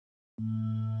All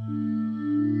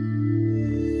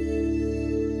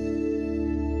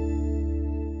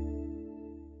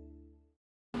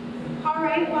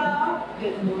right, well,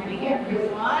 good morning,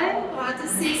 everyone. Glad to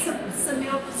see some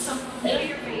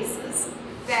familiar faces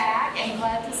back and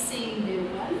glad to see new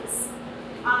ones.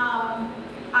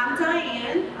 I'm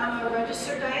Diane. I'm a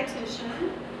registered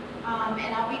dietitian,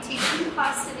 and I'll be teaching the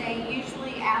class today.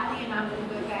 Usually, Allie and I will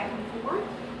go back and forth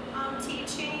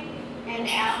teaching, and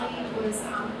Allie was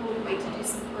pulled away to do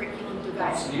some curriculum development.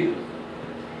 That's you.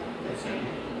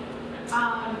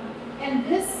 And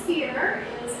this here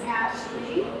is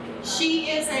Ashley. She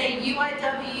is a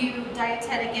UIW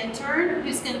dietetic intern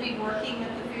who's going to be working at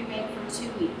the food bank for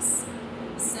 2 weeks.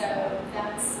 So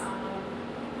that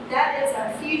is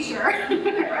our future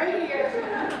right here.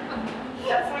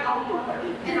 That's my own mother.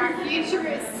 And our future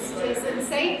is in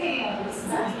safe hands.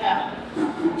 Yeah.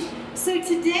 So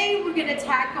today we're going to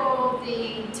tackle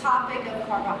the topic of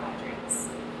carbohydrates.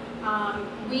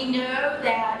 We know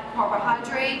that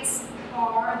carbohydrates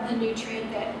are the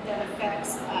nutrient that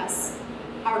affects us,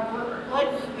 our blood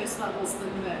glucose levels the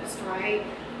most, right?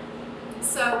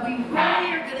 So we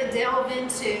really are going to delve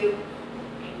into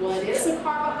what is a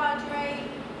carbohydrate,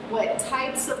 what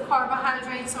types of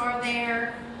carbohydrates are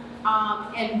there,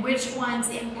 and which ones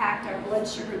impact our blood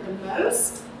sugar the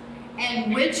most,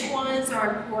 and which ones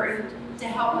are important to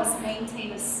help us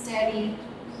maintain a steady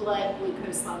blood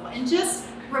glucose level. And just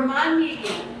remind me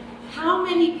again, how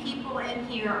many people in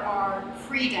here are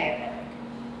pre-diabetic?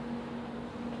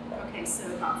 Okay, so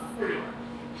about 4.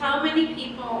 How many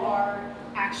people are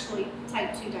actually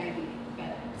type 2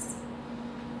 diabetics?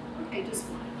 Okay, just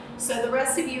 1. So the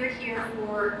rest of you are here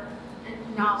for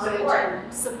knowledge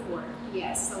and support.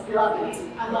 Yes, I love it.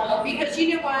 I love it. Because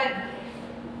you know what?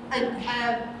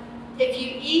 If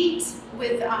you eat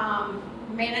with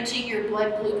managing your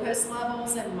blood glucose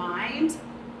levels in mind,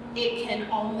 it can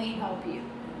only help you.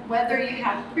 Whether you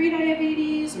have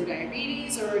prediabetes or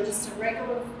diabetes or just a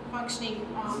regular functioning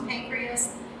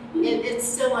pancreas, it's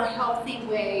still a healthy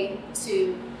way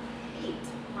to eat,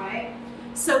 right?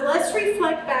 So let's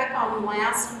reflect back on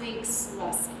last week's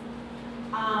lesson.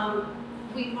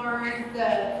 We learned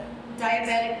the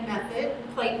diabetic method,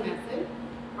 plate method,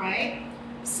 right?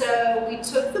 So we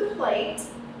took the plate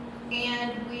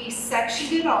and we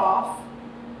sectioned it off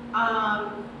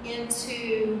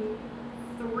into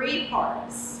 3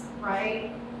 parts,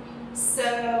 right?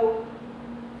 So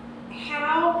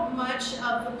how much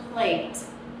of the plate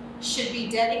should be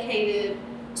dedicated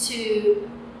to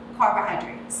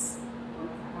carbohydrates?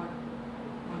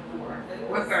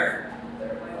 1/3.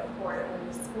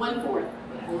 1/4.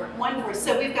 1/4.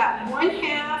 So we've got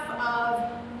 1/2 of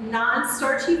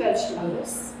non-starchy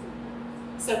vegetables.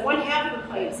 So 1/2 of the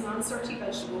plate is non-starchy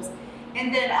vegetables.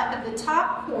 And then up at the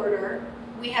top quarter,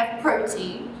 we have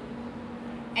protein.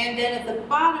 And then at the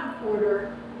bottom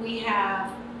quarter, we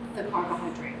have the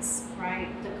carbohydrates, right?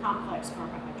 The complex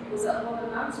carbohydrates. Well,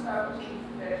 the non-starchy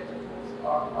vegetables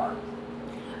are what?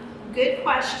 Good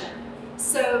question.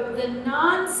 So the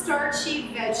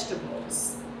non-starchy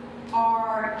vegetables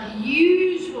are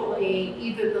usually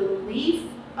either the leaf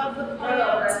of the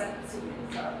plant.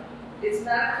 It's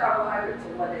not a carbohydrate, so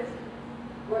what is it?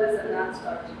 What is a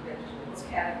non-starchy vegetable? It's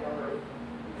category.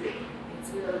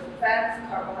 It's fats,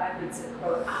 carbohydrates, and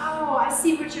protein. Oh, I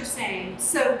see what you're saying.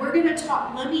 So we're going to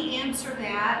talk, let me answer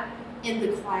that in the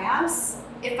class.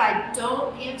 If I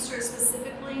don't answer it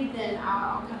specifically, then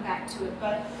I'll come back to it.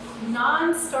 But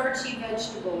non-starchy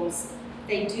vegetables,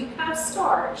 they do have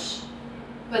starch,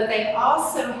 but they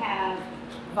also have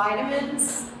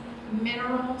vitamins,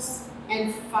 minerals,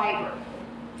 and fiber,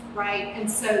 right? And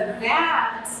so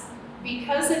that,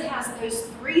 because it has those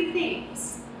 3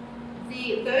 things,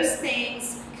 those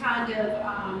things kind of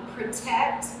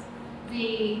protect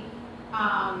the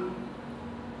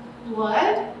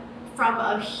blood from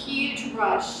a huge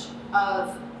rush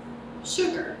of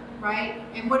sugar, right?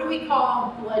 And what do we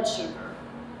call blood sugar?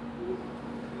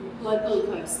 Blood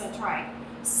glucose, that's right.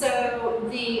 So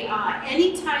the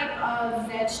any type of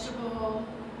vegetable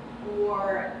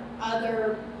or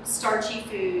other starchy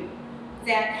food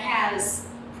that has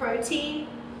protein,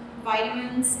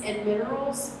 vitamins, and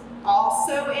minerals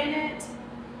also in it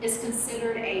is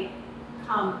considered a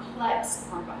complex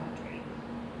carbohydrate.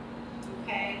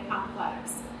 Okay,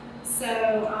 complex. So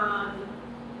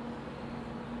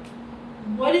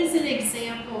what is an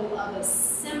example of a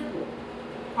simple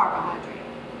carbohydrate?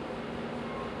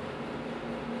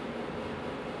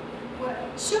 What?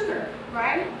 Sugar,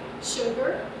 right?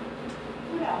 Sugar.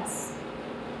 What else?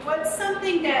 What's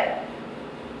something that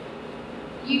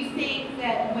you think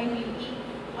that when you eat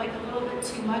like a little bit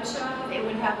too much of, it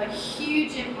would have a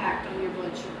huge impact on your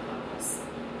blood sugar levels?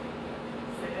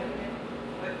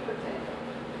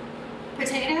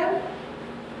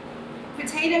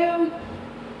 potato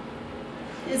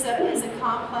is a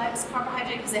complex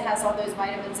carbohydrate because it has all those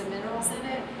vitamins and minerals in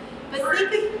it. But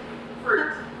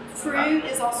fruit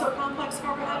is also a complex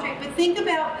carbohydrate. But think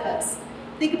about this.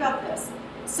 Think about this.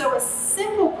 So a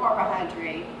simple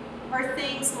carbohydrate are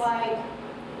things like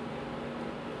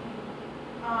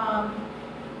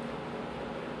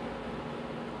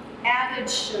added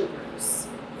sugars,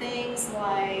 things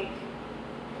like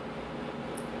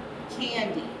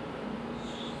candy,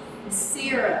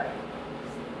 syrup,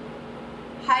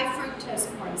 high fructose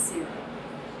corn syrup.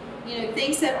 You know,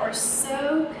 things that are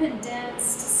so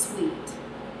condensed sweet,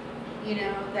 you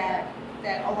know, that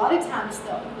a lot of times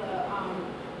the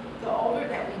older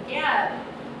that we get,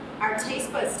 our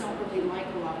taste buds don't really like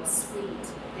a lot of sweet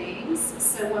things.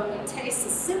 So when we taste a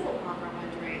simple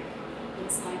carbohydrate,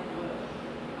 it's like, whoa,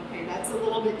 okay, that's a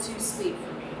little bit too sweet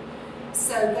for me.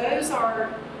 So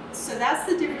that's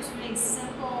the difference between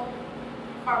simple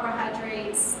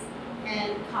carbohydrates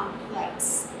and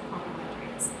complex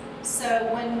carbohydrates. So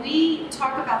when we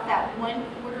talk about that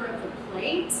 1/4 of the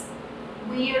plate,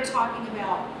 we are talking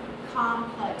about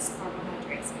complex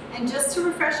carbohydrates. And just to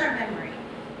refresh our memory,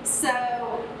 so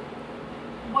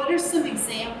what are some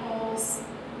examples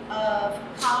of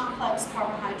complex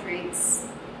carbohydrates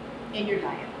in your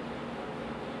diet?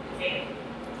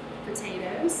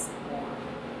 Potatoes.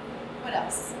 What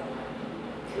else?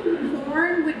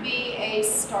 Corn would be a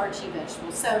starchy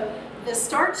vegetable. So the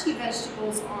starchy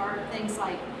vegetables are things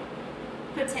like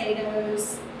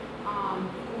potatoes,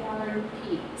 corn,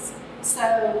 peas.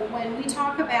 So when we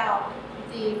talk about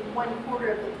the 1/4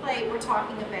 of the plate, we're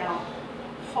talking about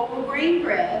whole grain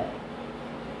bread.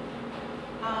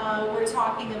 We're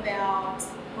talking about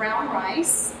brown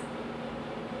rice.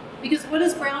 Because what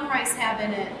does brown rice have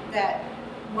in it that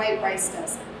white rice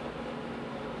doesn't?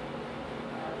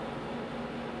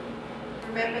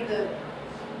 Remember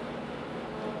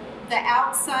the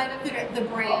outside of the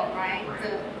bran, right?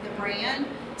 The bran,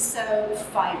 so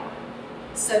fiber.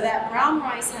 So that brown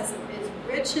rice is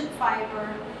rich in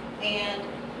fiber, and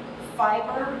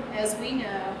fiber, as we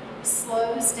know,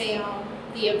 slows down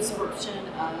the absorption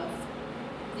of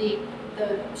the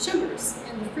sugars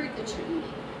in the fruit that you're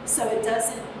eating. So it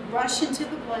doesn't rush into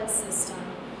the blood system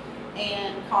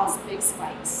and cause big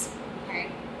spikes, okay?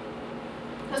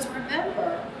 Because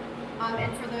remember,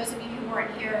 and for those of you who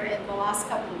weren't here in the last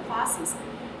couple of classes,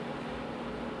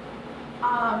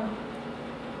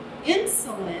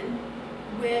 insulin,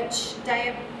 which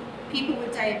people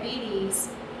with diabetes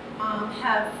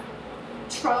have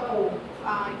trouble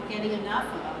getting enough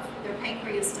of, their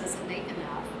pancreas doesn't make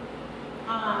enough.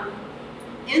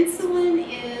 Insulin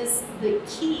is the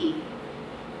key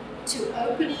to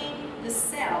opening the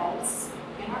cells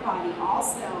in our body, all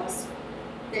cells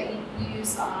that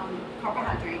use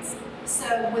carbohydrates.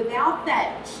 So without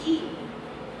that key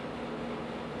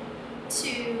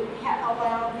to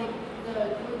allow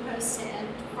the glucose to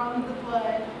enter from the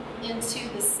blood into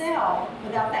the cell,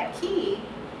 without that key,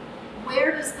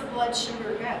 where does the blood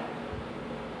sugar go?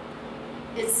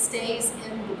 It stays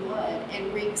in the blood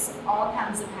and wreaks all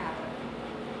kinds of havoc,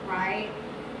 right?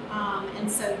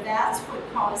 And so that's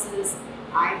what causes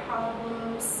eye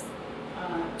problems,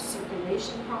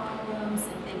 circulation problems,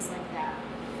 and things like that.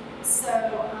 So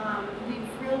we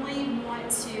really want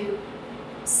to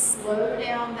slow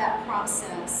down that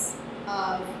process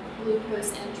of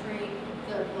glucose entering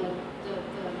the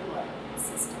blood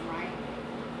system, right?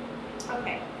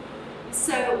 Okay,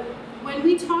 so when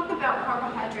we talk about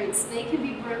carbohydrates, they can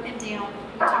be broken down.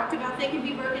 We talked about they can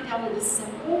be broken down into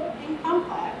simple and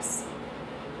complex,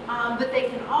 but they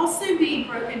can also be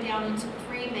broken down into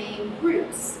 3 main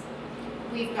groups.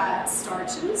 We've got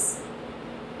starches,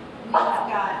 we've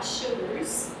got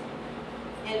sugars,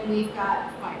 and we've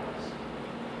got fibers.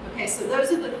 Okay, so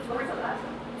those are the 3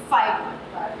 fiber.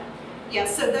 Yeah,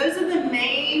 so those are the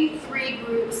main 3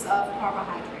 groups of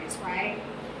carbohydrates, right?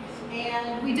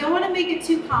 And we don't want to make it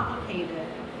too complicated,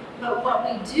 but what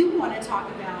we do want to talk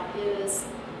about is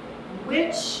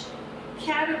which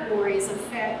categories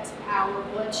affect our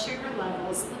blood sugar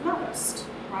levels the most,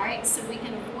 right? So we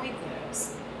can avoid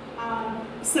those.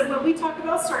 So when we talk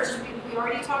about starches, we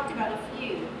already talked about a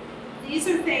few. These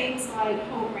are things like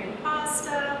whole grain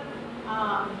pasta,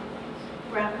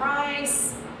 brown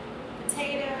rice,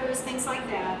 potatoes, things like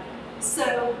that.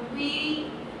 So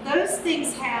those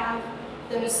things have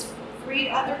those 3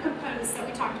 other components that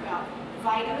we talked about: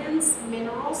 vitamins,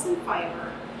 minerals, and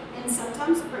fiber, and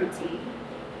sometimes protein,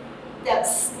 that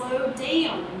slow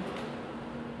down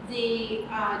the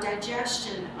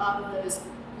digestion of the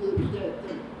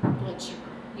blood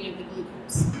sugar, the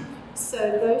glucose. So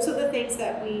those are the things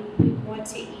that we want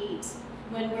to eat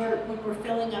when we're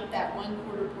filling up that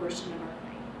 1/4 portion of our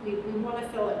plate. We want to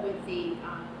fill it with the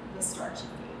starchy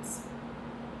foods.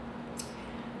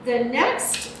 The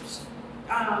next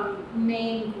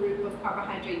main group of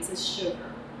carbohydrates is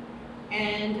sugar.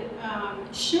 And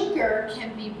sugar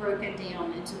can be broken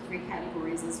down into 3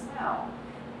 categories as well.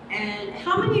 And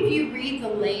how many of you read the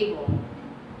label?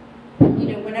 You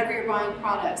know, whenever you're buying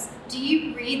products, do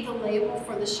you read the label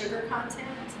for the sugar content?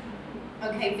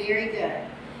 Okay, very good.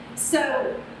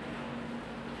 So,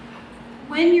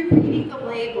 when you're reading the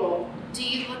label, do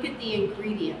you look at the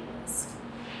ingredient list?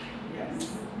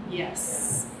 Yes.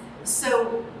 Yes.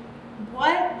 So,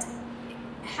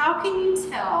 how can you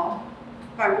tell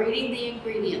by reading the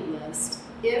ingredient list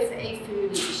if a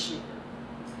food is a sugar?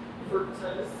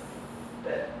 Fructose,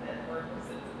 that word,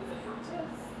 is it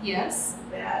fructose? Yes.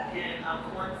 That and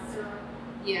corn syrup.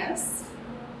 Yes.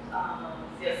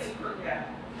 Yeah, sucrose, yeah.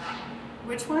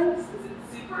 Which one? Is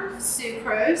it sucrose?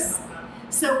 Sucrose.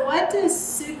 So what does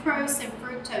sucrose and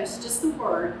fructose, just the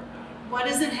word, what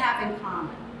does it have in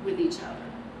common with each other?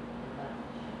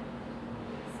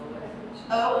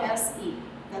 O-S-E,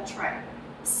 that's right.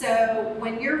 So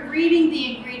when you're reading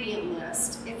the ingredient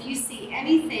list, if you see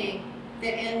anything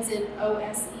that ends in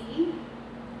O-S-E,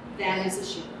 that is a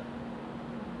sugar.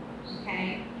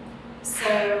 Okay?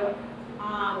 So,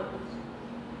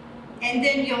 and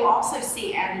then you'll also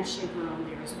see added sugar on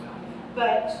there as well.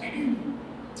 But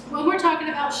when we're talking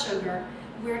about sugar,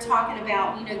 we're talking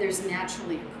about, you know, there's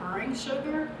naturally occurring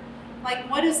sugar. Like,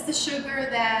 what is the sugar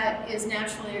that is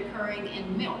naturally occurring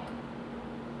in milk?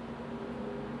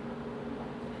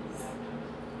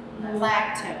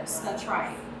 Lactose, that's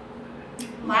right.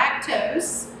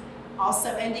 Lactose, also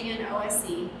ending in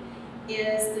OSE,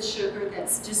 is the sugar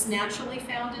that's just naturally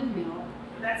found in milk.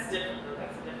 That's different, though.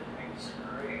 That's a different kind of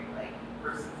sugar, right? Like,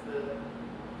 versus the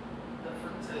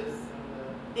fructose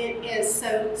and It is,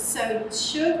 so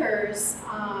sugars,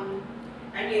 I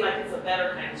mean, like, it's a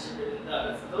better kind of sugar than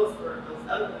those. Those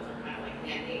other ones are kind of like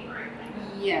man-made, right? Kind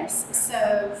of. yes,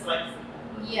 so, It's like,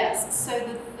 yes, so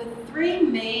the 3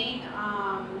 main,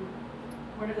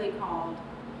 what are they called?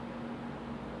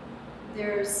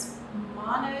 There's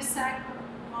mono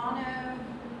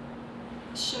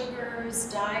sugars,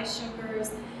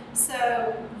 disugars.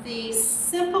 So the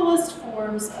simplest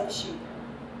forms of sugar,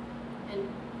 and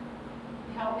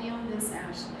help me on this,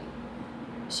 Ashley.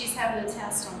 She's having a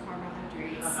test on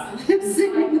carbohydrates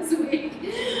this week.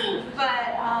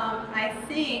 But I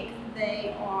think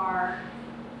they are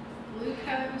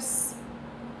glucose,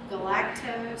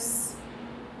 galactose,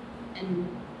 and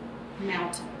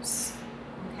maltose,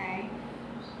 okay?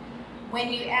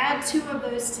 When you add 2 of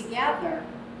those together,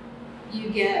 you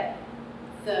get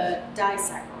the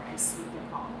disaccharides, what they're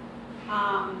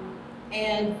called.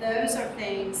 And those are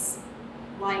things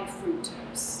like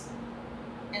fructose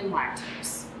and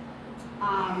lactose.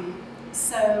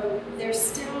 So they're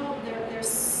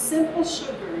simple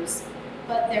sugars,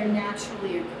 but they're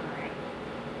naturally occurring.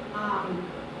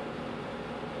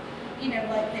 You know,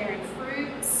 like they're in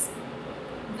fruits.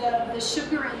 The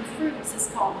sugar in fruits is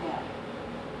called what?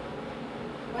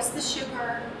 What's the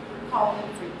sugar called in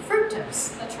fruit?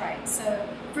 Fructose, that's right. So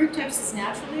fructose is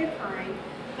naturally occurring,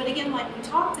 but again, like we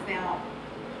talked about,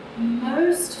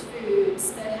 most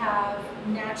foods that have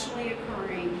naturally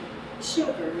occurring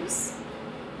sugars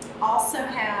also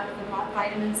have the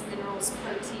vitamins, minerals,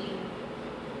 protein,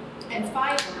 and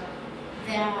fiber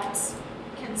that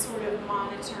can sort of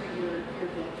monitor your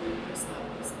blood glucose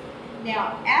levels.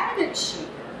 Now, added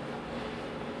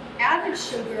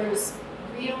sugars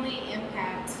really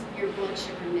impact your blood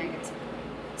sugar negatively.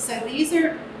 So these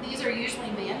are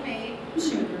usually man-made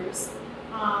sugars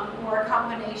or a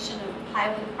combination of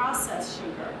highly processed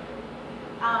sugar,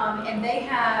 and they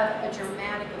have a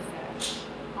dramatic effect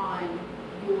on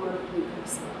your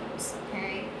glucose levels.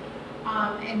 Okay,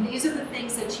 and these are the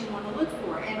things that you want to look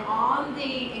for. And on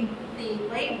the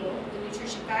label, the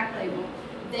nutrition fact label,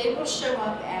 they will show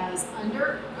up as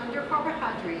under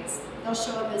carbohydrates. They'll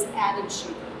show up as added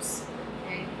sugars.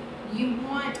 Okay, you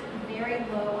want very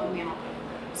low amount of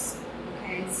those.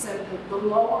 Okay, so the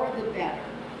lower the better.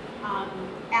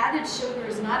 Added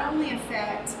sugars not only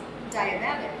affect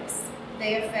diabetics,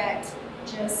 they affect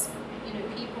just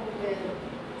people with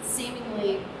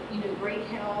seemingly great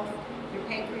health. Their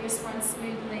pancreas runs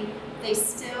smoothly. They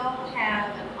still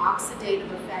have an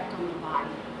oxidative effect on the body,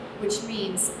 which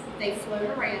means they float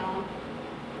around,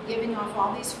 giving off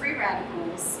all these free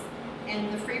radicals,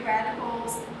 and the free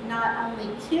radicals not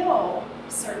only kill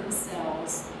certain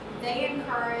cells, they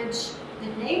encourage the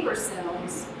neighbor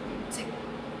cells to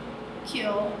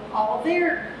kill all of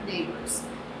their neighbors.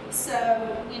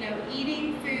 So, you know,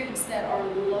 eating foods that are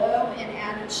low in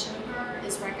added sugar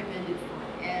is recommended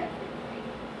for everybody.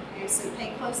 Okay, so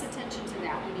pay close attention to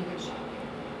that when you go shopping.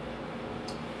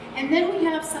 And then we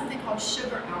have something called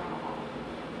sugar alcohol.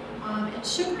 And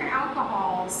sugar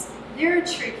alcohols, they're a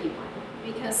tricky one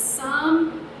because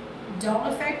some don't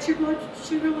affect your blood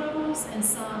sugar levels and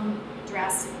some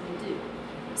drastically do.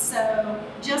 So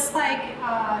just like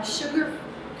sugar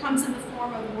comes in the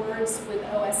form of words with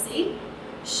OSE,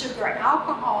 sugar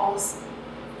alcohols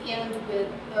end with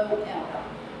OL.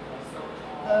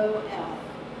 OL.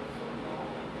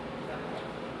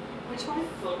 Which one?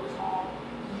 Sorbitol.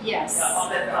 Yes. Yeah, all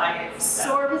that diet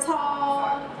stuff.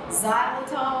 Sorbitol,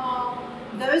 xylitol,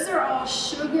 those are all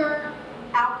sugar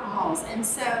alcohols. And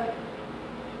so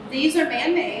these are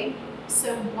man-made,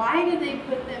 so why do they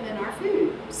put them in our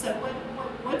food? So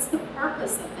what's the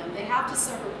purpose of them? They have to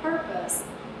serve a purpose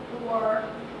or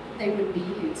they wouldn't be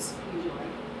used usually.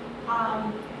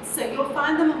 So you'll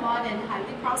find them a lot in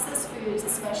highly processed foods,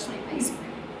 especially ice cream.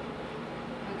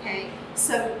 Okay,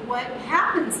 so what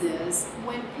happens is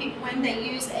when they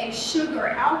use a sugar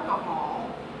alcohol,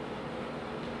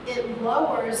 it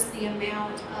lowers the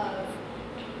amount of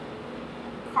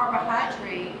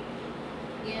carbohydrate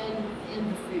in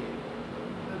the food.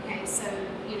 Okay, so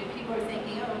you know people are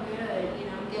thinking, oh good, you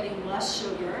know I'm getting less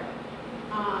sugar,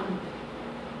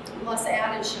 less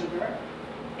added sugar,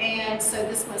 and so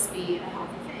this must be a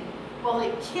healthy thing. Well,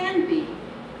 it can be.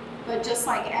 But just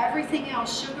like everything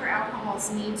else, sugar alcohols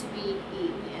need to be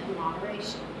eaten in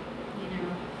moderation, you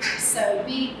know. So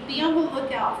be on the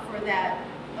lookout for that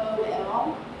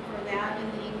OL, for that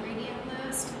in the ingredient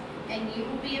list, and you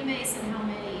will be amazed at how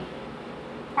many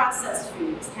processed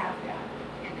foods have that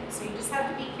in it. So you just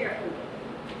have to be careful with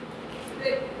it. Do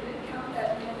they count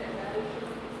that in as added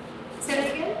sugar? Say that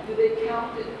again? Do they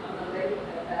count it on the label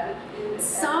as added sugar?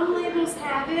 Some labels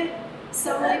have it,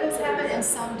 and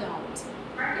some don't.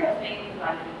 Aren't there things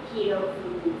like keto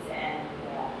foods and,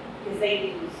 because they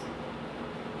use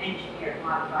engineered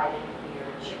modified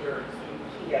engineered sugars in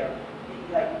keto,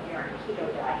 like if you're on a keto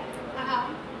diet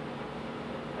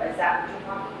or is that what you're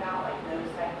talking about, like those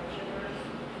type of sugars?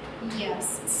 Yes.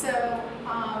 So,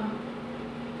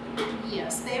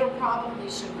 yes, they are probably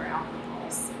sugar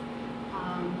alcohols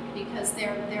because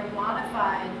they're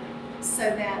modified so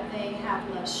that they have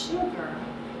less sugar,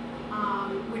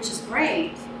 which is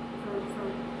great for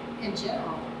in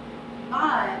general.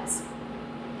 But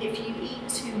if you eat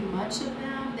too much of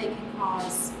them, they can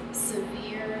cause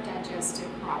severe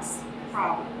digestive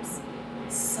problems,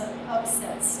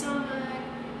 upset stomach,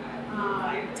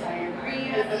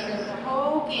 diarrhea, the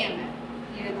whole gamut.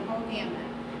 The whole gamut.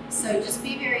 So just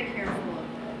be very careful of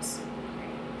those.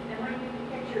 And when you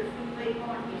get your food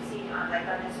label and you see on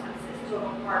this one it says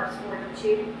total carbs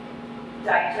 42,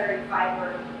 dietary fiber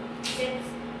 6,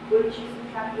 wouldn't you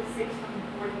subtract the 6 from the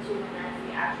 42 and that's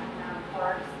the actual amount of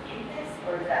carbs in this,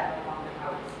 or is that no longer how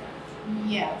it's done?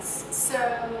 Yes. So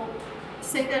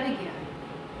say that again.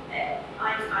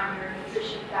 On your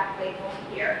nutrition fact label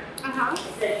here, Uh-huh. it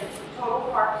says total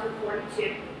carbs are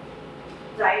 42,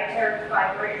 dietary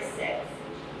fiber is 6.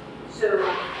 So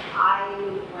I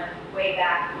went way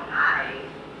back when I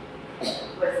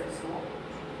was in school,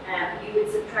 and you would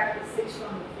subtract the 6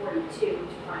 from the 42 to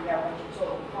find out what your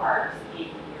total carbs in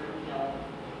your meal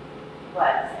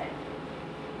was. And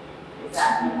is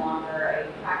that no longer a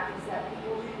practice that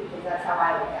people do? Because that's how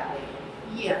I look at it.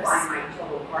 Yes. To find my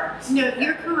total carbs. No,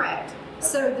 you're correct.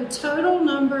 So the total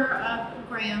number of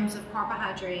grams of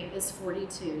carbohydrate is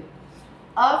 42.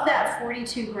 Of that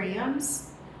 42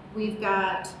 grams, we've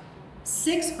got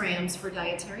 6 grams for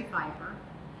dietary fiber,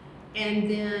 and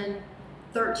then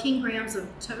 13 grams of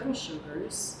total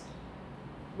sugars,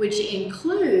 which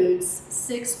includes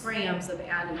 6 grams of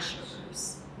added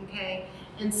sugars, okay?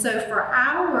 And so for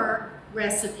our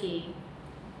recipe,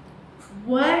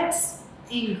 what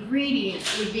ingredient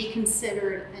would be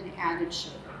considered an added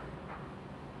sugar?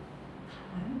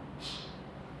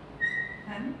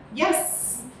 Honey?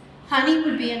 Yes, honey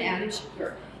would be an added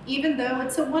sugar. Even though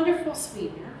it's a wonderful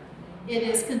sweetener, it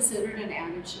is considered an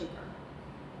added sugar.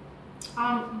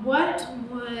 What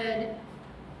would,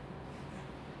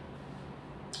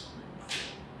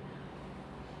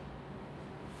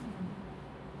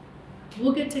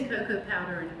 we'll get to cocoa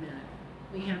powder in a minute.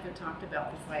 We haven't talked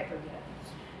about the fiber yet.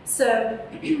 So,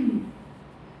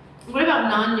 what about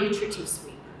non-nutritive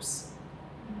sweeteners?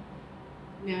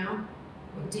 No?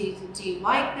 Do you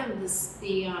like them? Like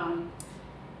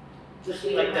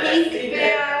that Pink sweet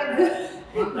bag,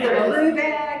 the blue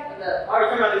bag. Are you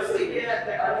talking about the sweet?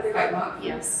 Yeah,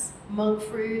 Yes, monk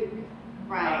fruit,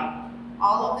 right.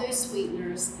 All of those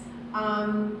sweeteners.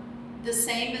 The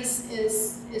same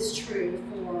is true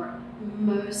for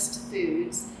most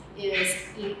foods, is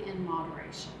eat in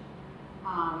moderation.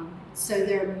 So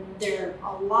they're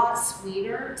a lot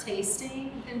sweeter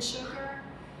tasting than sugar,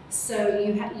 so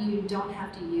you don't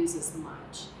have to use as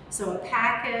much. So a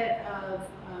packet of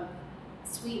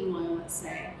sweet and low, let's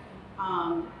say,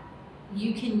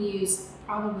 you can use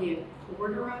probably a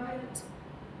quarter of it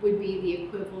would be the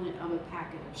equivalent of a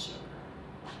packet of sugar,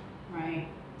 right?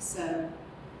 So.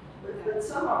 But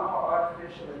some are more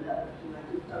artificial than others. You know, like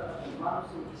we talk about the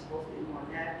monsoon is supposed to be more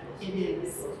natural. It is.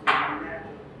 It's supposed to be more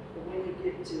natural. But when you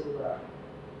get to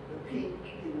the pink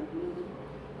and the blue,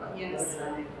 Yes.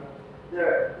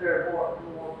 they're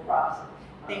more processed.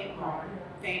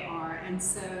 They are. And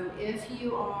so if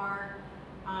you are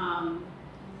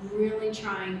really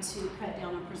trying to cut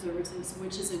down on preservatives,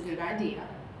 which is a good idea,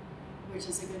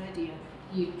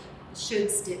 you should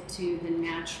stick to the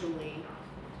naturally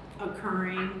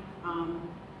occurring,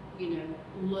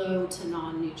 low to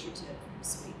non-nutritive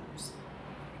sweeteners.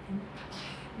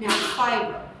 Now,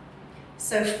 fiber.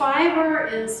 So fiber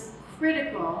is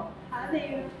critical. Hi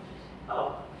there.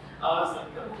 Oh, I was like,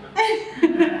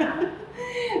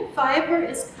 Fiber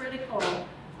is critical.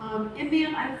 And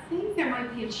man, I think there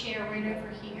might be a chair right over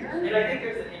here. and I think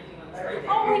there's an empty one right there.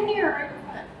 Oh, right here, right in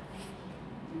front.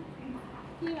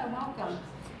 Yeah,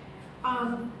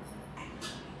 welcome.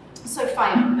 So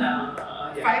fiber. No,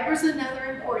 yeah. Fiber is another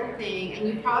important thing, and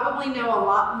you probably know a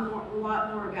lot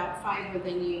more about fiber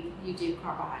than you do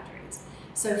carbohydrates.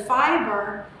 So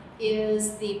fiber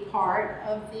is the part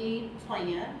of the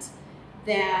plant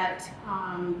that,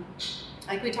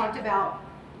 like we talked about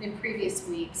in previous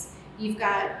weeks, you've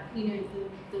got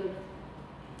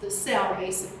the cell,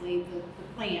 basically the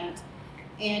plant,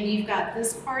 and you've got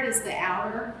this part is the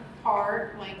outer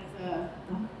part, like the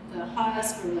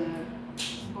husk or the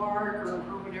bark or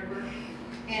whatever,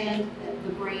 and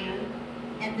the bran.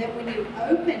 And then when you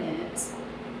open it,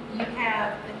 you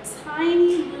have a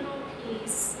tiny little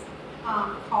piece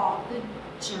called the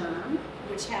germ,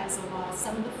 which has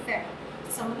some of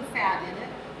the fat in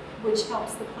it, which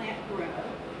helps the plant grow.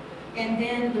 And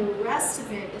then the rest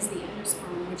of it is the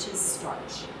endosperm, which is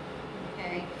starch.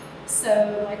 Okay,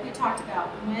 so like we talked about,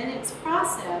 when it's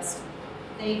processed,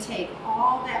 they take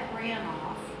all that bran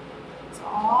off, so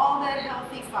all that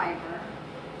healthy fiber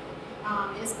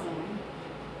is gone,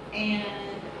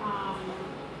 and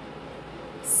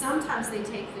sometimes they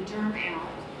take the germ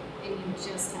out, and you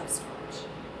just have starch.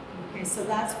 Okay, so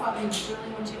that's why we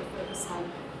really want you to focus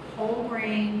on whole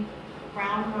grain,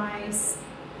 brown rice,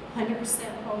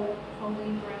 100% whole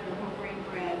wheat bread or whole grain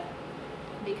bread,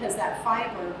 because that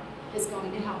fiber is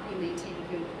going to help you maintain a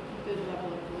good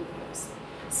level of glucose.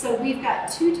 So we've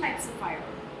got two types of fiber.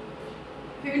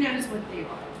 Who knows what they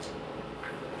are?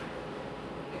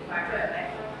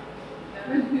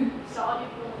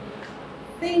 Soluble.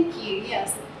 Thank you,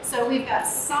 yes. So we've got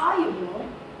soluble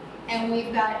and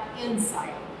we've got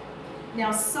insoluble.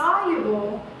 Now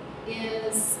soluble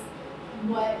is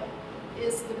what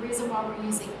is the reason why we're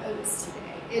using oats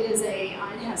today. It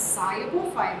has soluble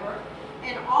fiber,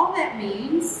 and all that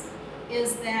means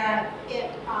is that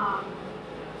it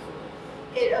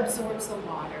absorbs the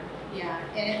water, yeah,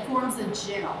 and it forms a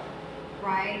gel,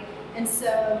 right? And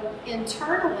so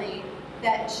internally,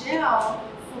 that gel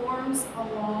forms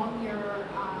along your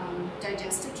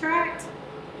digestive tract,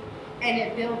 and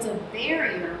it builds a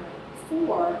barrier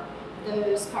for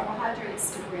those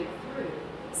carbohydrates to break through.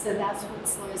 So that's what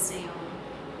slows down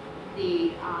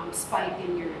the spike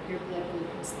in your blood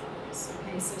glucose levels.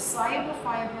 Okay, so soluble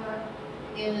fiber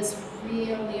is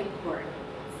really important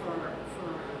for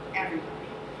everybody.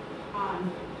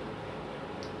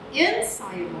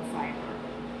 Insoluble fiber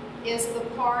is the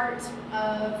part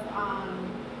of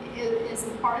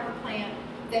the plant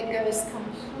that goes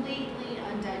completely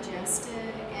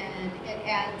undigested, and it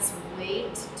adds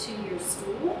weight to your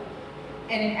stool,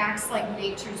 and it acts like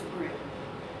nature's broom.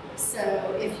 So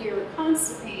if you're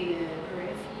constipated, or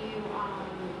if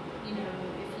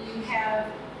you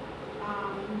have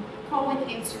colon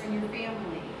cancer in your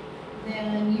family,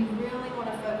 then you really want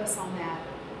to focus on that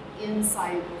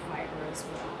insoluble fiber as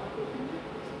well.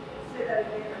 Say that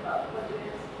again about what it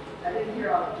is. I didn't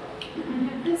hear all of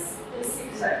it.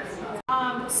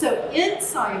 So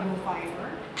insoluble fiber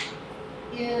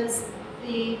is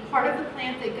the part of the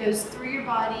plant that goes through your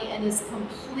body and is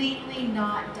completely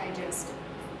not digested.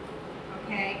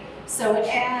 Okay, so it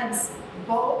adds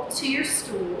bulk to your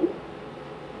stool,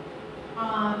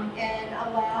 and it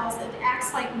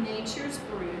acts like nature's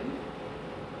broom.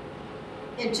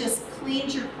 It just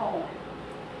cleans your colon,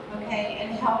 okay,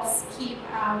 and helps keep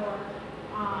our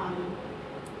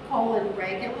colon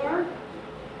regular,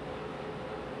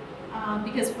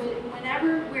 because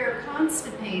whenever we're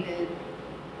constipated,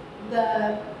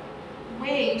 the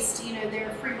waste, you know, there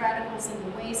are free radicals in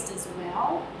the waste as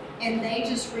well, and they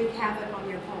just wreak havoc on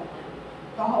your colon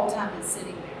the whole time it's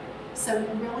sitting there. So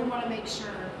we really want to make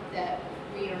sure that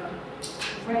we are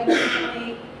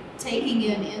regularly taking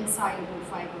in insoluble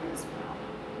fiber as well.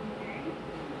 Okay.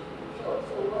 So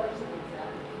what is an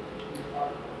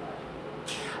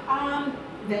example?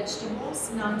 Vegetables,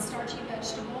 non-starchy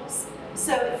vegetables.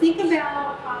 So think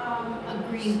about a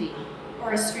green bean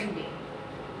or a string bean.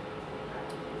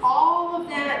 All of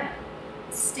that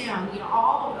stem, you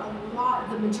know,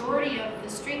 the majority of the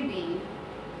string bean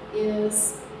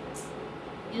is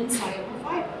insoluble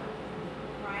fiber,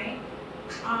 right?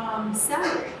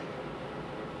 Celery,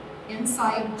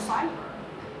 insoluble fiber.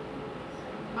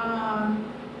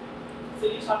 So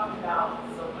you're talking about,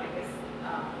 so I guess,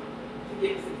 to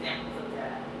give us examples of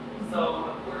that. So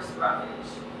of course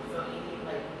roughage. So any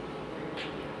like,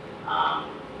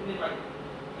 even like,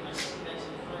 you know, you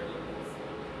mentioned flavors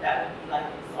that would be like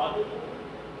insoluble,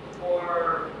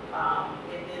 or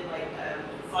and then like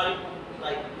soluble would be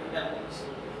like your vegetables,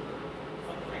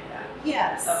 something like that.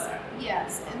 Yes. Okay.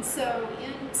 Yes, and so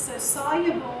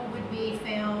soluble would be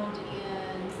found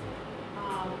in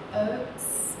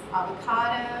oats,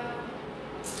 avocado,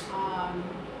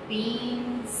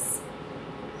 beans,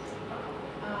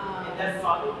 And that's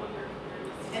soluble.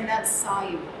 and that's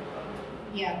soluble.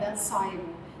 Yeah, that's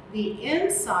soluble. The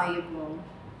insoluble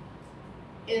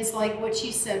is like what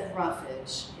you said,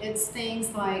 roughage. It's things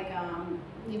like,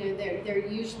 you know, they're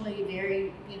usually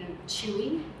very, you know,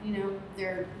 chewy. You know,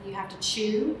 you have to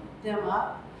chew them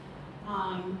up.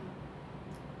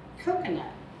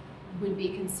 Coconut would be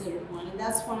considered one, and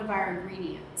that's one of our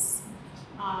ingredients.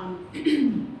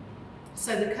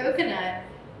 So the coconut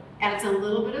adds a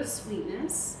little bit of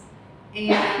sweetness,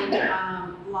 and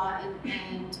I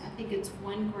think it's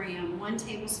 1 gram. 1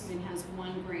 tablespoon has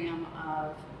 1 gram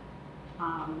of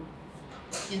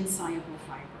insoluble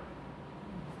fiber,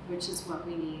 which is what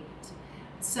we need.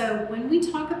 So when we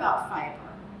talk about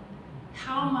fiber,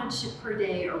 how much per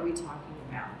day are we talking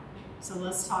about? So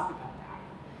let's talk about that.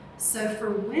 So for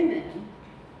women,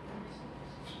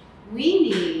 we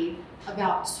need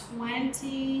about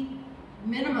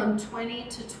minimum 20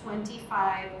 to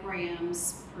 25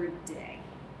 grams per day,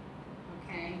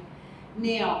 okay?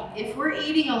 Now, if we're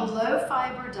eating a low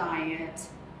fiber diet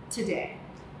today,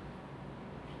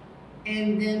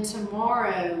 and then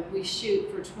tomorrow we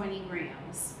shoot for 20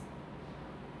 grams,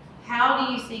 how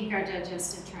do you think our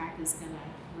digestive tract is going to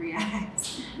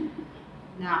react?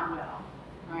 Not well,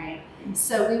 right?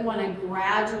 So we want to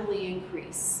gradually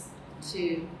increase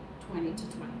to 20 to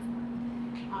 24.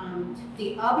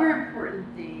 The other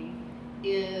important thing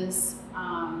is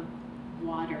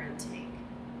water intake.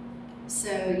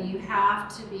 So you have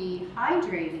to be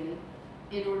hydrated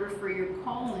in order for your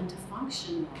colon to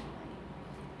function normally.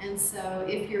 And so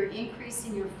if you're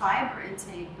increasing your fiber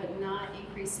intake but not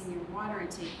increasing your water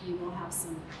intake, you will have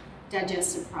some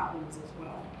digestive problems as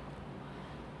well.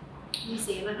 Let me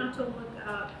see, and I have to look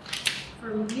up,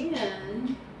 for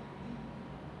men,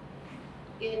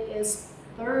 it is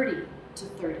 30 to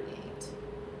 38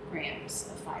 grams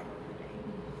of fiber per day.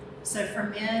 So for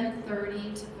men,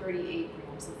 30 to 38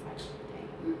 grams of fiber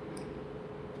per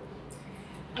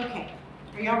day. Okay,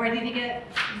 are y'all ready to get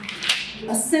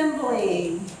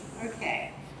assembling?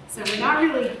 Okay, so we're not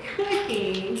really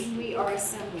cooking, we are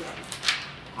assembling.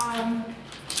 How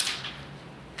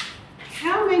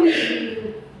many of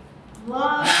you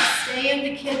love to stay in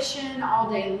the kitchen all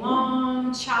day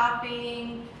long,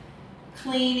 chopping,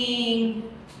 cleaning?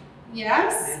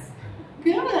 Yes?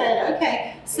 Good,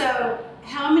 okay. So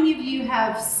how many of you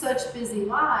have such busy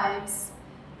lives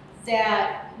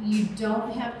that you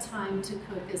don't have time to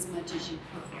cook as much as you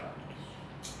prefer?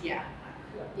 Yeah.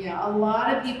 Yeah, a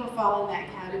lot of people fall in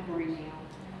that category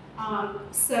now.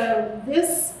 So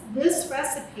this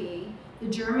recipe, the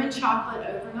German chocolate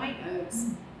overnight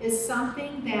oats, is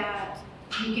something that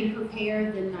you can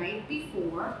prepare the night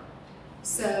before.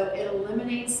 So it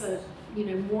eliminates the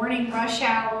morning rush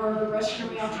hour, rushing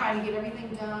around trying to get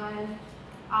everything done.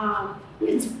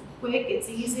 It's quick, it's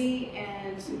easy,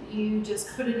 and you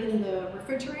just put it in the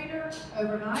refrigerator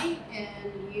overnight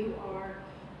and you are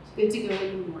good to go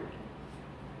in the morning.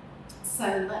 So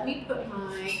let me put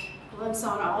my gloves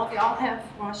on. All of y'all have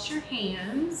washed your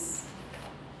hands.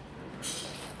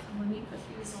 Let me put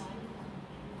these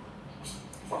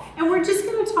on. And we're just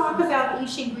going to talk about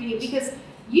each ingredient because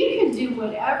you can do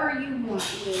whatever you want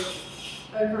with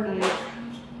overnight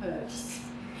oats.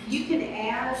 You can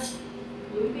add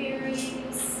blueberries,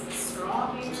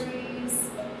 strawberries,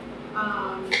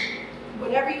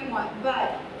 whatever you want,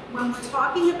 but when we're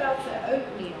talking about the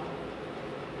oatmeal,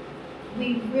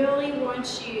 we really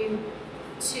want you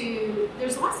to,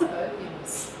 there's lots of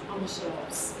oatmeals on the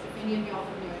shelves, if any of y'all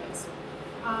have noticed.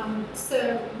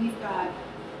 So we've got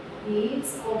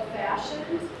these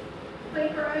old-fashioned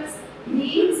Quaker oats.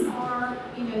 These are,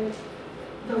 you know,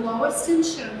 the lowest in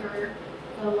sugar,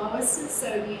 the lowest in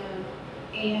sodium,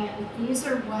 and these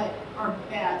are what are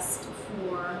best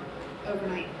for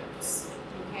overnight oats,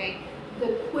 okay? The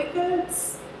quick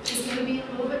oats is going to be a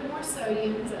little bit more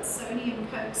sodium because that sodium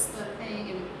coats the thing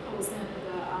and pulls into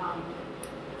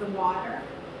the water.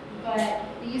 But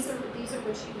these are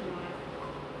what you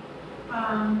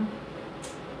want.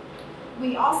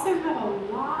 We also have a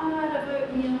lot of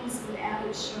oatmeals with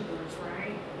added sugars,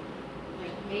 right?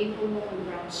 Like maple and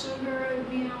brown sugar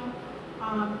oatmeal.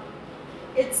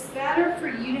 It's better for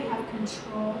you to have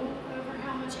control over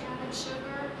how much added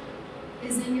sugar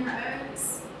is in your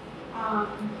oats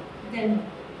than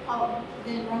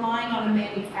relying on a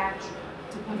manufacturer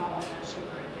to put all of that sugar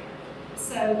in there.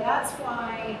 So that's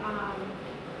why,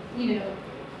 you know,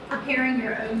 preparing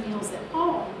your oatmeals at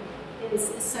home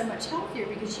is so much healthier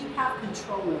because you have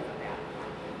control over that,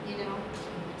 you know.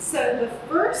 So the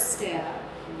first step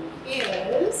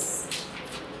is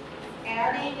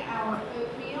adding our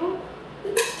oatmeal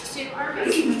to our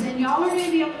mixers. And y'all are going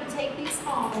to be able to take these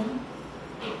home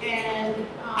and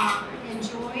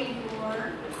enjoy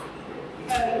your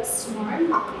oats tomorrow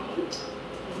morning.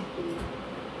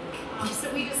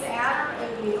 So we just add our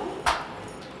oatmeal,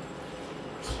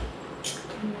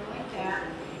 like that.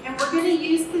 And we're going to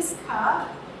use this cup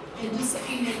in just a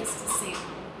few minutes to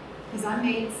sample, because I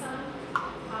made some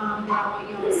that I want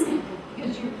y'all to sample,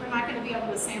 because we're not going to be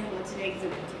able to sample it today because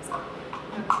it won't taste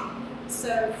good. Okay.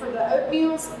 So for the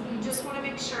oatmeals, you just want to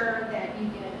make sure that you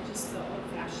get just the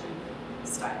old-fashioned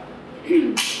style.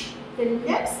 The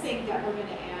next thing that we're going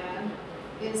to add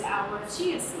is our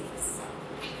chia seeds.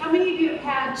 How many of you have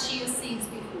had chia seeds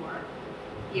before?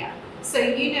 Yeah. So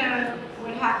you know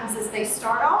what happens is they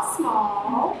start off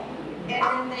small and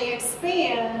then they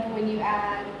expand when you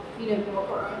add, you know, milk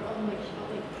or a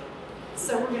liquid.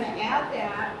 So we're going to add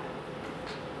that.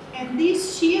 And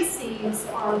these chia seeds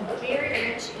are very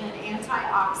rich in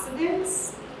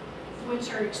antioxidants, which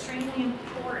are extremely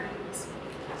important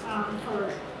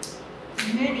for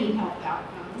many health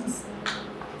outcomes.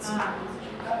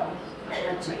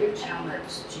 How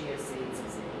much chia seeds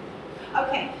is it?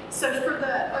 Okay, so for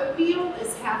the oatmeal,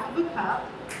 it's half of a cup.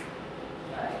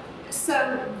 So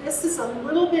this is a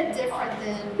little bit different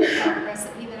than the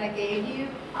recipe that I gave you.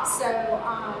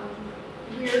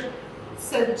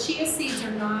 So the chia seeds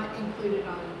are not included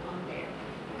on there,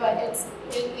 but it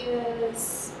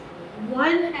is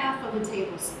 1/2 of a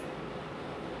tablespoon.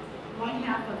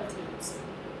 1/2 of a tablespoon.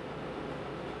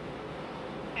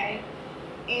 Okay,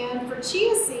 and for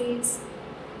chia seeds,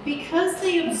 because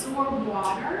they absorb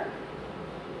water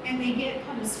and they get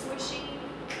kind of squishy,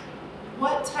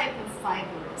 what type of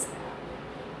fiber is that?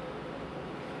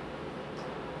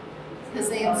 Because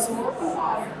they absorb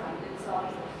water.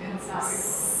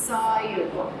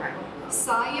 Soluble.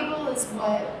 Soluble is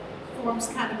what forms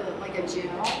kind of like a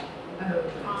gel.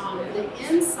 The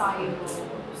insoluble,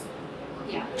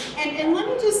 yeah. And let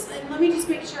me just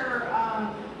make sure.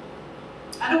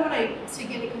 I don't want to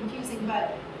get it confusing,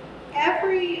 but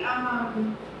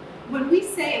when we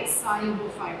say it's soluble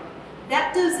fiber,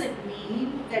 that doesn't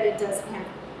mean that it doesn't have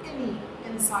any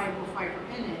insoluble fiber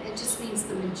in it. It just means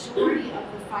the majority of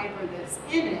the fiber that's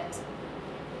in it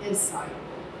is soluble.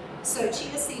 So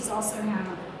chia seeds also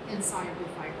have insoluble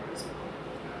fiber as well.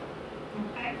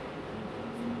 Okay?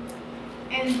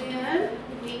 And then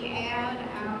we add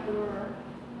our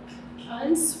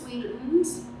unsweetened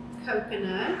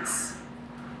coconuts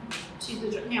to the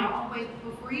jar. Now, oh wait,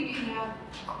 before you do that,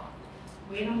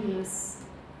 wait on this.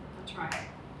 I'll try it.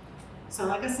 So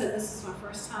like I said, this is my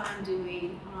first time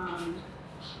doing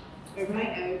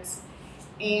overnight oats,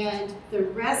 and the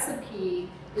recipe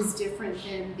is different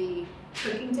than the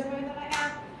cooking demo that I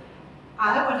have.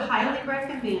 I would highly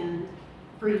recommend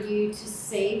for you to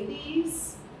save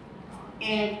these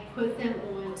and put them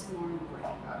on tomorrow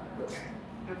morning.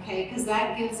 Okay, because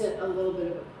that gives it a little bit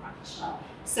of a crunch.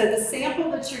 So the sample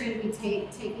that you're going to be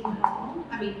taking home,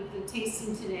 the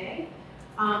tasting today,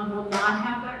 will not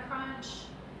have that crunch,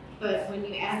 but when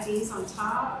you add these on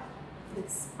top,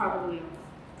 it's probably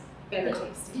better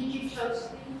tasting. Did you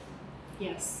toast these?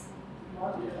 Yes.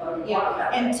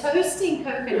 Yeah, and toasting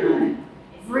coconut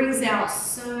brings out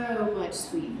so much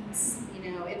sweetness.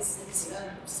 You know, it's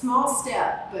a small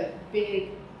step, but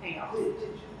big payoff.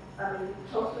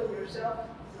 Toast them yourself?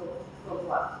 So, from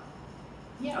what?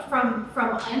 Yeah, from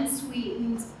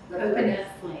unsweetened coconut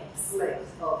flakes.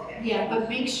 Flakes, okay. Yeah, but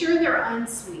make sure they're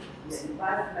unsweetened. Yeah, you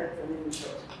buy the flakes and then you go.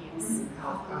 Yes.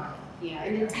 Yeah,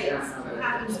 and it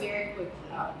happens very quickly.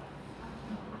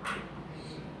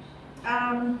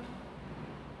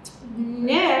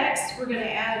 Next, we're going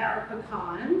to add our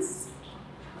pecans.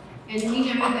 And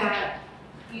we know that,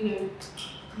 you know,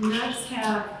 nuts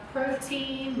have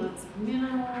protein, lots of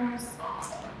minerals, lots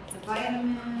of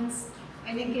vitamins,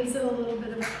 and it gives it a little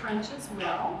bit of a crunch as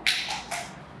well.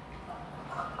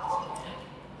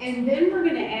 And then we're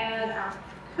going to add our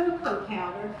cocoa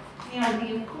powder. Now,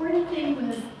 the important thing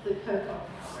with the cocoa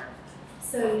powder,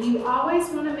 so you always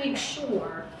want to make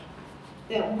sure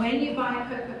that when you buy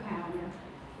cocoa powder,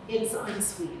 it's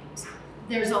unsweetened.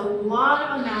 There's a lot of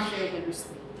them out there that are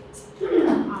sweetened.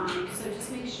 So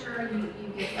just make sure you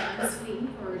get the unsweetened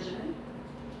version.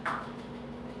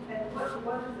 And what is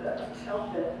the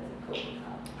health benefits of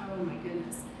cocoa? Oh my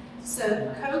goodness.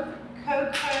 So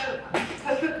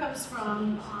cocoa comes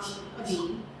from a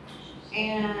bean.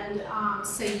 And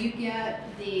so you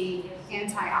get the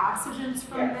antioxidants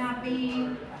from that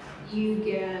bean. You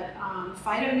get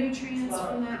phytonutrients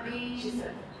from that bean.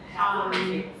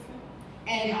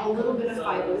 And a little bit of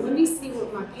fiber. Let me see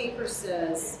what my paper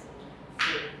says.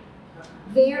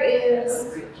 There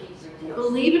is,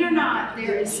 believe it or not,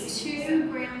 there is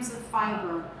 2 grams of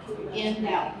fiber in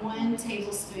that 1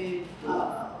 tablespoon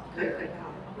of cocoa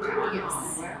powder.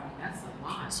 Yes. Wow, that's a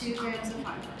lot. 2 grams of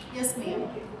fiber. Yes, ma'am.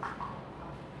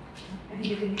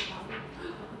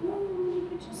 Ooh,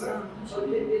 look at you some.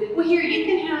 Well, here, you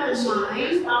can have mine. Yeah,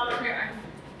 you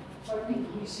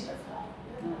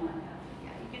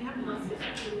can have mine.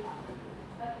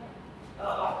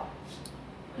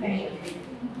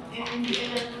 And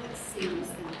then, let's see what's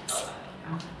the next.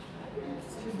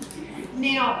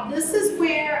 Now, this is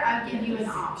where I give you an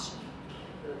option.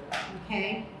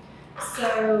 Okay?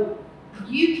 So,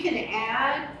 you can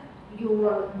add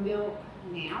your milk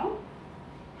now,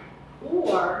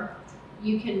 or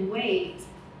you can wait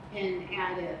and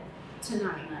add it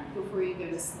tonight before you go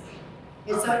to sleep.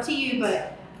 It's up to you,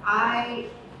 but I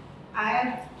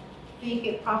think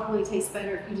it probably tastes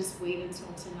better if you just wait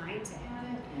until tonight to add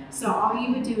it. So all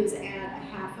you would do is add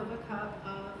 1/2 of a cup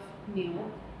of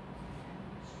milk,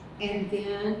 and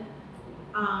then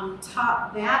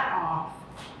top that off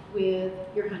with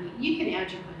your honey. You can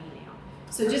add your honey now.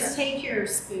 So just take your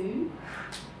spoon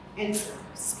and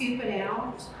scoop it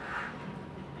out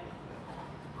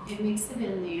and mix it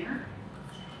in there.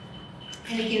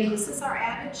 And again, this is our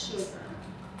added sugar,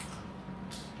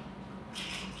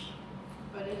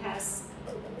 but it has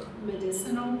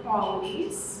medicinal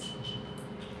qualities,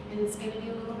 and it's going to be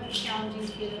a little bit challenging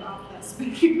to get it off that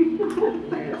spoon. Have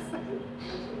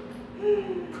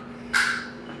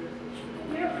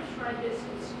you ever tried this in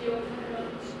steel cut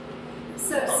oats?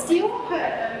 So steel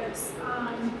cut oats,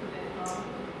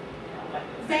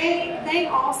 they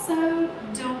also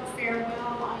don't fare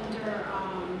well under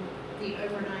the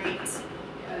overnight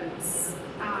oats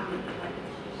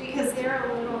because they're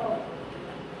a little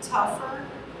tougher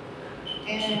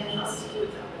and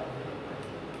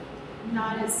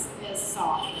not as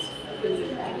soft.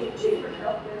 Any different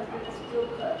health benefits, steel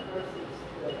cut versus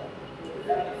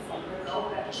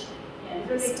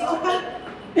Steel cut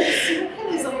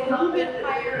is a little bit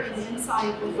higher in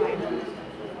insoluble fiber.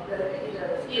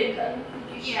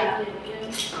 Yeah.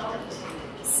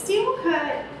 Steel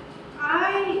cut,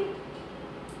 I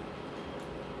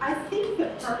think the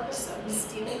purpose of the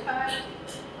steel cut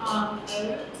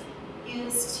oat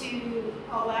is to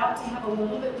allow it to have a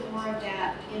little bit more of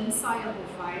that insoluble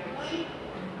fiber,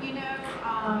 you know,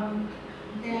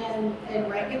 than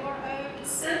regular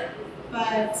oats,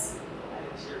 but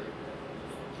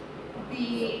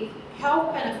the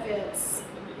health benefits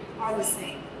are the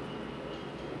same.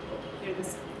 They're the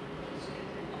same.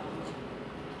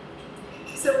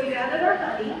 So we've added our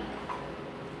honey.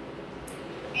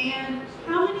 And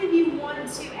how many of you want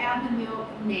to add the milk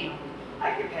now?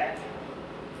 I can add.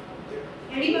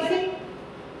 Anybody?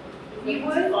 You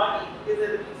would? Is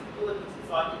it a little too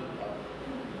soggy?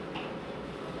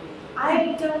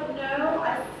 I don't know. I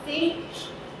think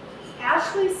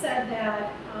Ashley said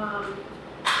that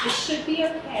it should be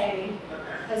okay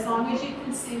as long as you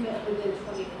consume it within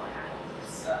 24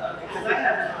 hours. Okay, because I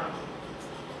have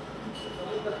a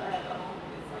little bit I have at home.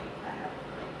 It's like I have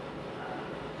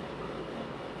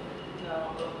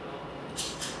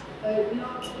Oat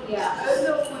milk? Yeah, oat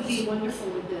milk would be wonderful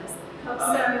with this.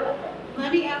 So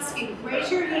let me ask you,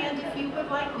 raise your hand if you would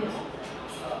like milk.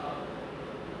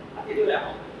 I can do it at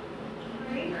home.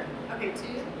 Three? Okay,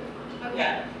 2?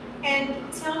 Okay.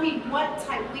 And tell me what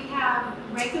type. We have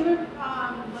regular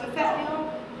low-fat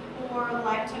milk or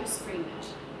lactose-free milk?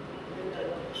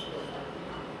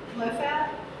 Low fat?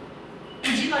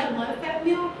 Would you like low fat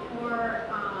milk or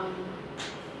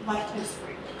lactose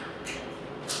free?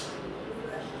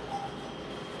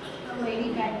 The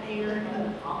lady back there.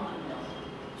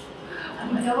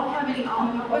 We don't have any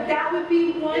almond milk, but that would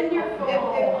be wonderful.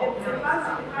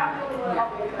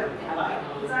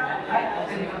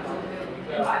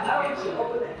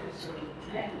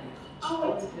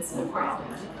 Oh, it's no problem.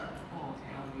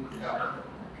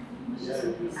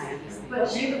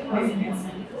 But you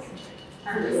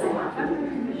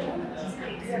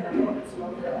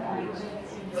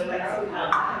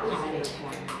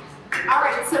all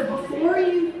right, so before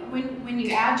you, when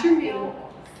you add your milk,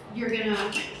 you're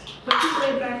gonna put the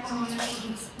lid back on it.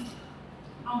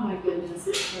 Oh my goodness,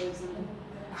 it's frozen.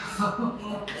 I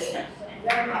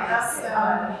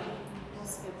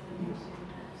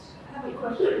have a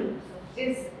question.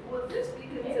 Would this be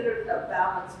considered a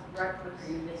balanced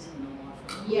breakfast?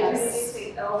 Yes.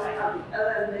 Anything else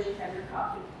other than maybe have your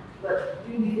coffee? But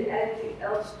do you need to add anything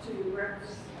else to your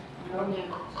breakfast? No.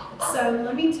 So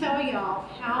let me tell y'all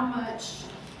how much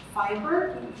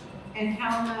fiber and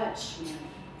how much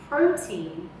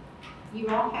protein you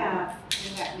all have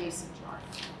in that mason jar.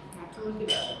 You have to look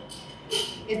it up.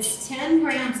 It's 10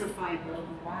 grams of fiber.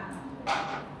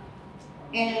 Wow.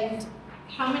 And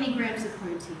how many grams of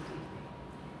protein do you think?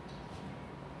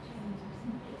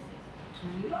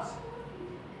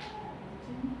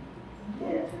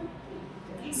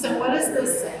 So what does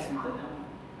this say?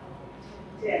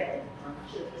 10.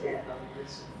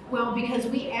 Well, because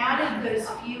we added those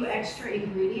few extra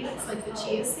ingredients, like the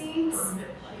chia seeds,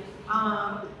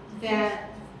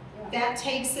 that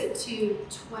takes it to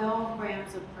 12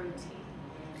 grams of protein.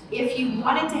 If you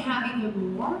wanted to have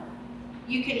even more,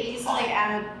 you could easily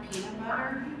add peanut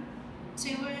butter to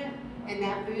it, and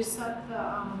that boosts up the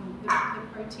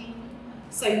protein.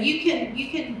 So you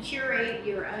can curate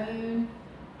your own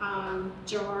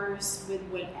jars with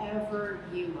whatever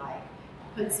you like.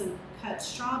 Put some cut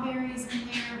strawberries in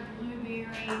there,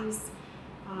 blueberries,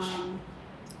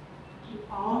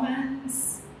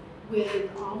 almonds with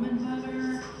almond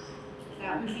butter.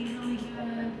 That would be really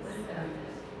good.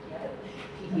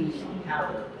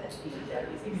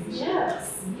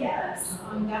 Yes, yes.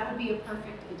 That would be a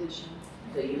perfect addition.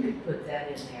 So you could put that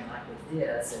in there like with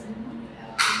this, and then when you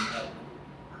have the milk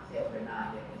every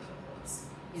night, it becomes.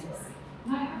 Yes.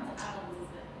 I have to add a little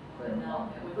bit of milk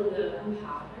with the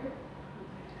powder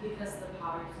because the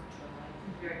powder is dry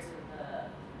compared to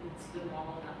the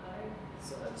normal nut butter.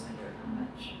 So that's under how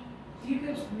much? You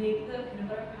could make the peanut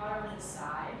butter powder on the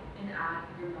side and add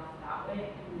your milk that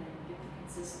way, and then get the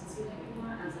consistency that you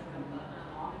want as like an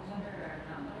almond butter or a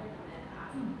nut butter, and then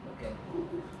add. Okay.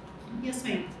 Yes,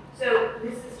 ma'am. So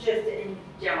this is just a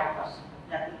general question,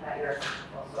 nothing about your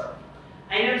also.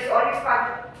 I noticed all your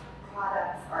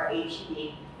products are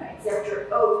HEB, except your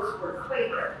oats were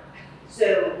Quaker.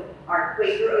 So are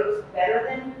Quaker oats better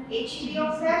than HEB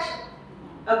oat stash?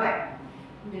 Okay.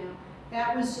 No,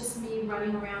 that was just me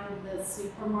running around in the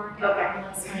supermarket Okay.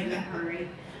 unless I'm in a hurry.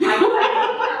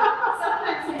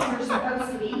 Sometimes things are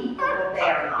supposed to be equal, but they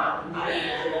are not.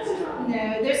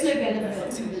 No, there's no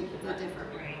benefit to the different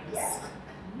brands. Yes.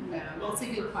 No, that's a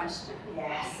good question.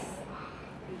 Yes.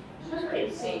 Pumpkin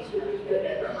seeds would be good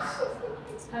at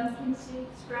this. Pumpkin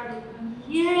seeds, sprouted pumpkin.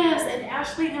 Yes, and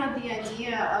Ashley had the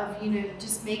idea of,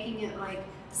 just making it like,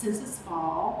 since it's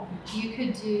fall, you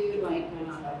could do like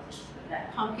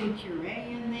pumpkin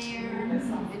puree in there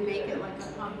and make it like a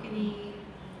pumpkin-y,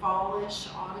 fallish,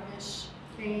 autumnish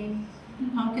thing.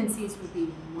 Pumpkin seeds would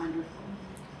be wonderful.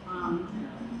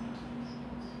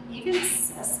 Even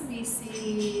sesame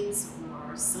seeds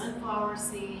or sunflower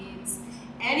seeds,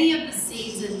 any of the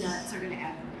seeds and nuts are going to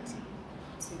add protein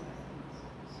to it.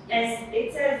 And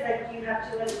it says that you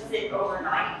have to let it sit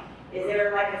overnight. Is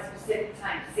there like a specific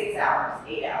time, 6 hours,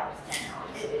 8 hours, 10 hours?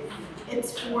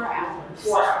 It's 4 hours.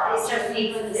 4 hours. It just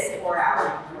needs to sit 4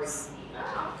 hours before you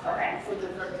eat. Okay.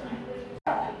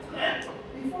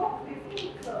 Before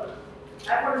we close,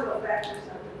 I want to go back to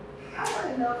something. I want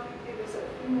to know if you give us a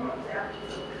few more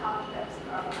examples of complex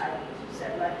carbohydrates. You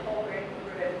said like whole grain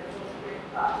bread, whole grain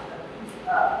pasta,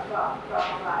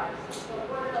 brown rice. So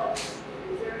what else?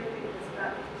 Is there anything that's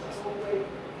not a whole grain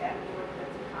category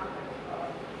that's a complex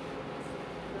carbohydrate?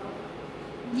 No?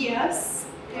 Yes,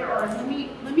 there are. Let me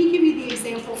give you the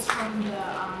examples from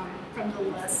the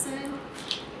lesson,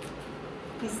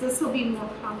 because this will be more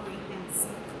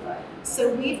comprehensive.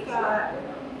 So we've got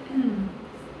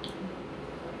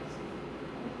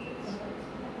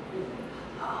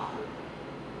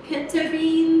pinto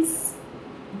beans,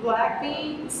 black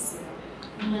beans,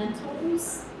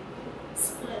 lentils,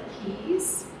 split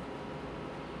peas.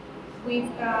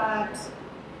 We've got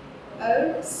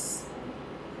oats,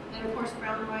 and of course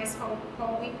brown rice, whole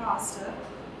wheat pasta.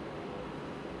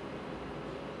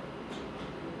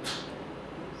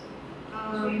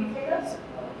 Sweet potatoes?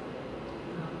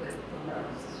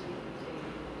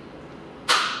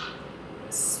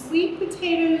 Sweet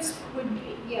potatoes would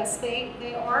be, yes,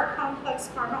 they are a complex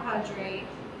carbohydrate,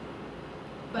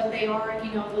 but they are, a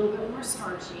little bit more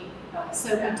starchy. So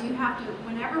we do have to,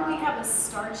 whenever we have a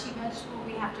starchy vegetable,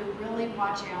 we have to really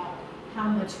watch out how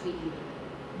much we eat of it.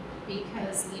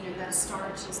 Because, that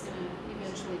starch is going to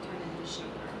eventually turn into sugar.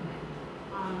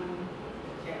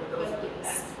 Yeah, but those are the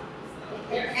Yes. best.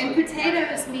 And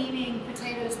potatoes, meaning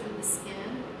potatoes with the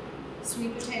skin,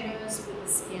 sweet potatoes with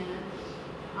the skin.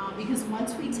 Because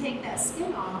once we take that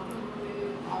skin off, we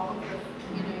remove all of the,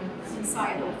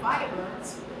 insoluble fiber,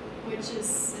 which is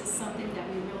something that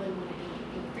we really want to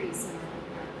increase in our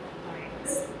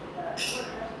diets.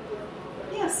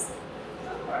 Yes.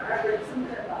 Somewhere I read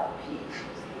something about peas,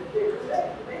 that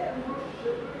they have more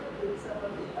sugar than some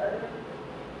of the other.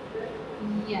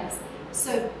 Yes.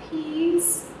 So peas,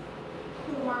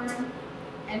 corn,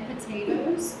 and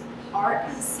potatoes are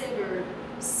considered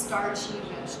starchy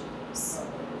vegetables.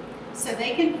 So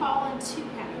they can fall in two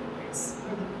categories,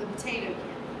 or the potato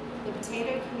can. The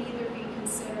potato can either be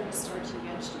considered a starchy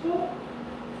vegetable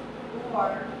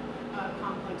or a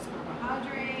complex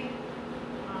carbohydrate.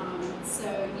 So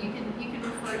you can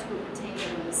refer to a potato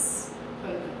as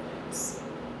both of those.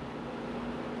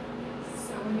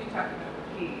 So when you talk about the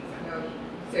peas, I know you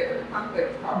said for complex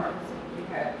carbs, you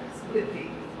have split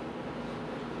peas.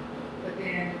 But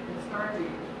then the starchy, you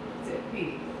said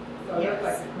peas. So it looks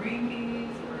like the green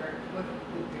peas or what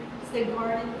It's the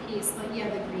garden peas, like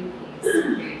the green peas. the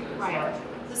peas or the Right. starchy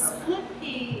The ones? Okay. split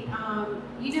pea,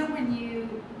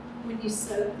 when you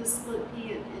soak the split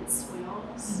pea, it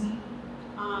swells.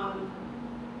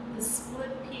 The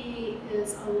split pea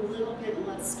is a little bit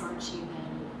less starchy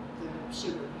than the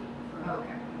sugar pea.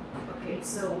 Okay. Okay,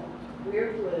 so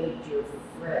where would your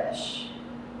fresh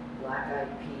black-eyed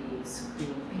peas,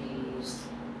 green peas,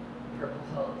 purple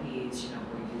hull peas,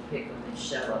 where you pick them and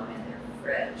shell them and they're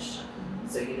fresh,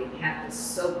 so you don't have to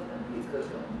soak them, you cook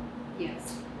them.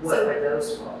 Yes. What So- would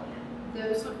those fall in?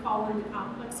 Those would fall into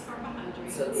complex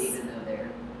carbohydrates. So even though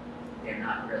they're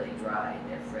not really dry,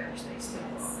 they're fresh, they still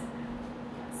Yes. fall in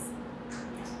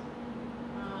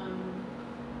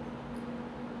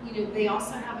Yes. They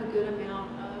also have a good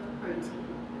amount of protein.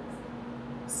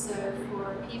 So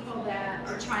for people that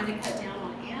are trying to cut down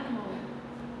on animal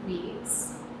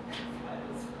meats,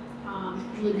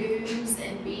 legumes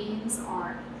and beans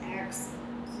are excellent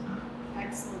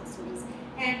sources.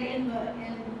 And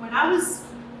when I was,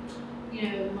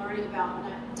 learning about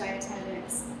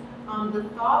dietetics, the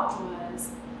thought was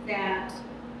that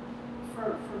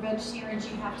for vegetarians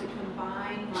you have to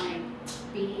combine like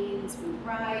beans with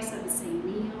rice at the same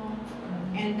meal,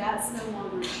 and that's no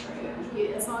longer true.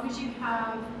 As long as you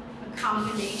have a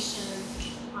combination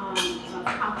of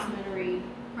complementary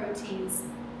proteins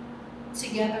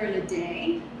together in a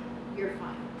day, you're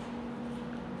fine.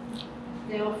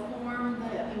 They'll form form the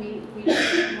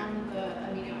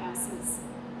amino acids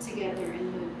together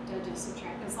in the digestive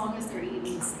tract as long as they're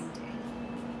eaten the same day.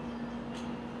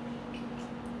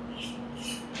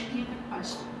 Any other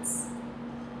questions?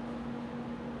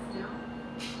 No?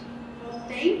 Well,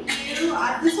 thank you.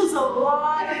 This was a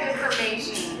lot of